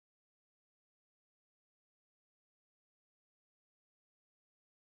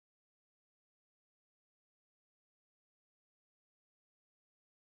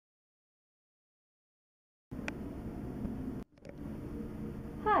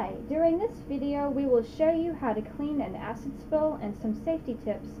During this video, we will show you how to clean an acid spill and some safety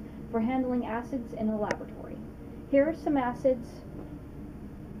tips for handling acids in the laboratory. Here are some acids.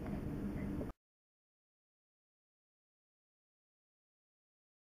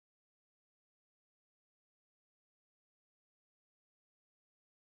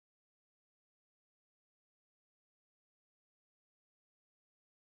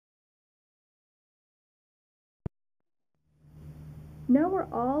 Know where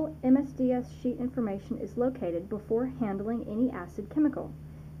all MSDS sheet information is located before handling any acid chemical.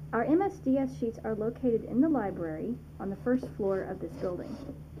 Our MSDS sheets are located in the library on the first floor of this building.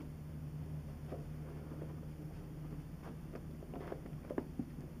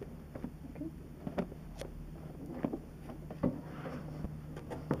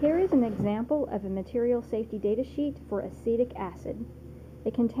 Here is an example of a material safety data sheet for acetic acid.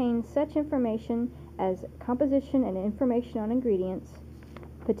 It contains such information as composition and information on ingredients,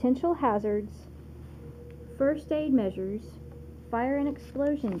 potential hazards, first aid measures, fire and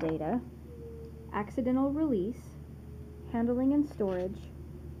explosion data, accidental release, handling and storage,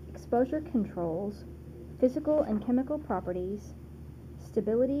 exposure controls, physical and chemical properties,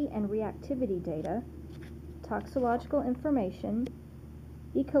 stability and reactivity data, toxicological information,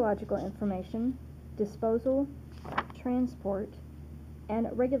 ecological information, disposal, transport, and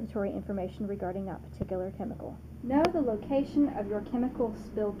regulatory information regarding that particular chemical. Know the location of your chemical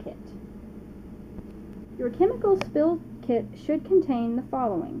spill kit. Your chemical spill kit should contain the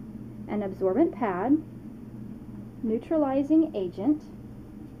following: an absorbent pad, neutralizing agent,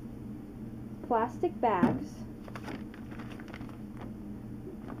 plastic bags,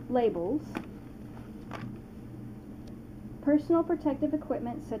 labels, personal protective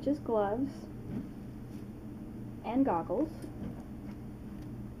equipment such as gloves and goggles,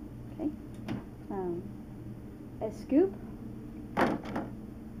 a scoop,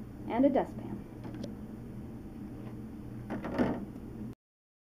 and a dustpan.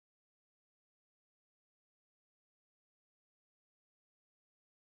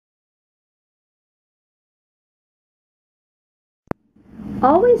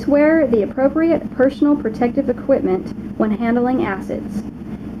 Always wear the appropriate personal protective equipment when handling acids.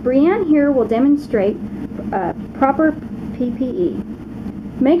 Breeanne here will demonstrate proper PPE.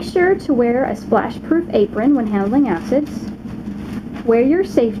 Make sure to wear a splash-proof apron when handling acids, wear your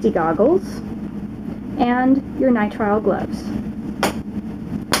safety goggles, and your nitrile gloves.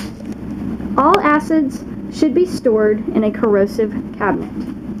 All acids should be stored in a corrosive cabinet.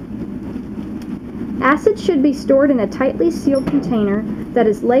 Acids should be stored in a tightly sealed container that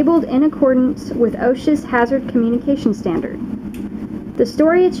is labeled in accordance with OSHA's hazard communication standard. The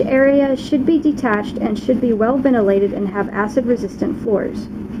storage area should be detached and should be well ventilated and have acid-resistant floors.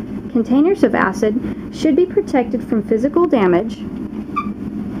 Containers of acid should be protected from physical damage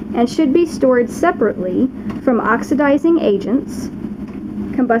and should be stored separately from oxidizing agents,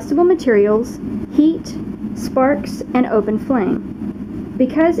 combustible materials, heat, sparks, and open flame.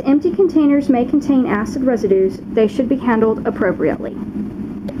 Because empty containers may contain acid residues, they should be handled appropriately.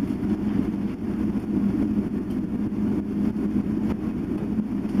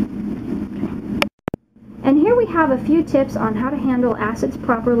 And here we have a few tips on how to handle acids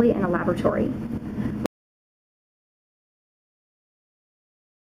properly in a laboratory.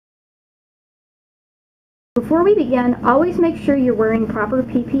 Before we begin, always make sure you're wearing proper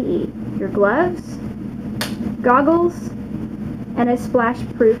PPE, your gloves, goggles, and a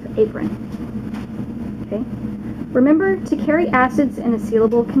splash-proof apron. Okay? Remember to carry acids in a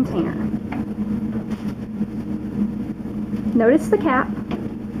sealable container. Notice the cap.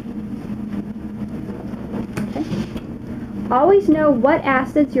 Always know what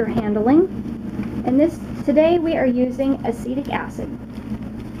acids you're handling. Today we are using acetic acid.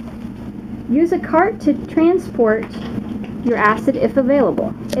 Use a cart to transport your acid if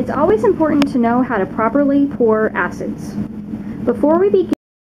available. It's always important to know how to properly pour acids. Before we begin,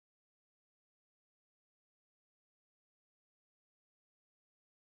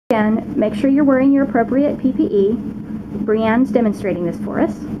 make sure you're wearing your appropriate PPE. Breeanne's demonstrating this for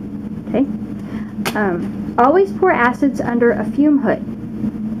us. Okay. Always pour acids under a fume hood.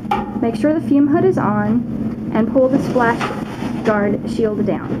 Make sure the fume hood is on and pull the splash guard shield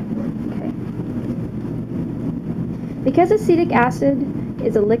down. Okay. Because acetic acid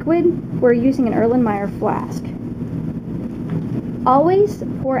is a liquid, we're using an Erlenmeyer flask. Always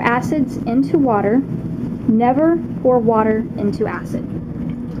pour acids into water. Never pour water into acid.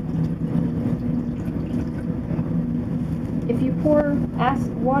 If you pour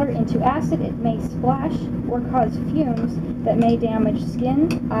water into acid, it may splash or cause fumes that may damage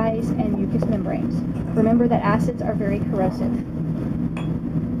skin, eyes, and mucous membranes. Remember that acids are very corrosive.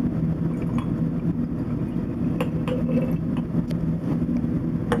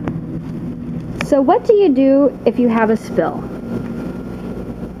 So what do you do if you have a spill?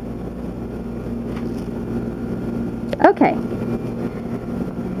 Okay.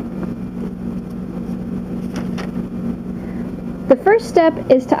 The first step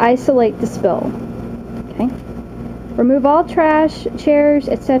is to isolate the spill. Okay. Remove all trash, chairs,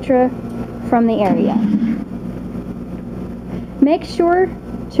 etc. from the area. Make sure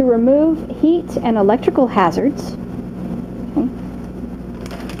to remove heat and electrical hazards. Okay.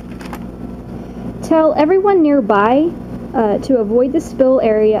 Tell everyone nearby to avoid the spill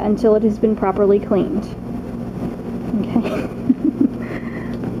area until it has been properly cleaned. Okay.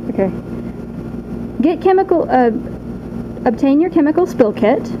 Okay. Obtain your chemical spill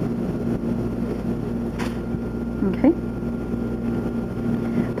kit. Okay.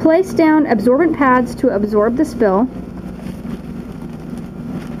 Place down absorbent pads to absorb the spill.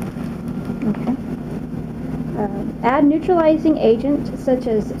 Okay. Add neutralizing agent such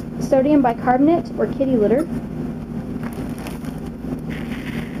as sodium bicarbonate or kitty litter.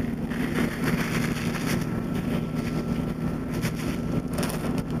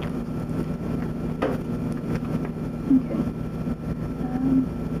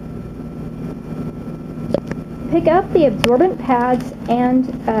 Pick up the absorbent pads and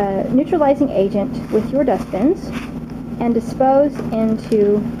neutralizing agent with your dustbins and dispose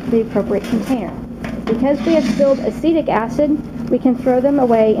into the appropriate container. Because we have spilled acetic acid, we can throw them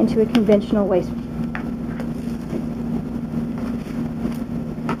away into a conventional waste.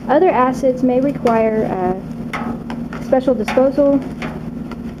 Other acids may require special disposal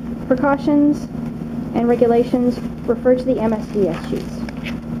precautions and regulations. Refer to the MSDS sheets.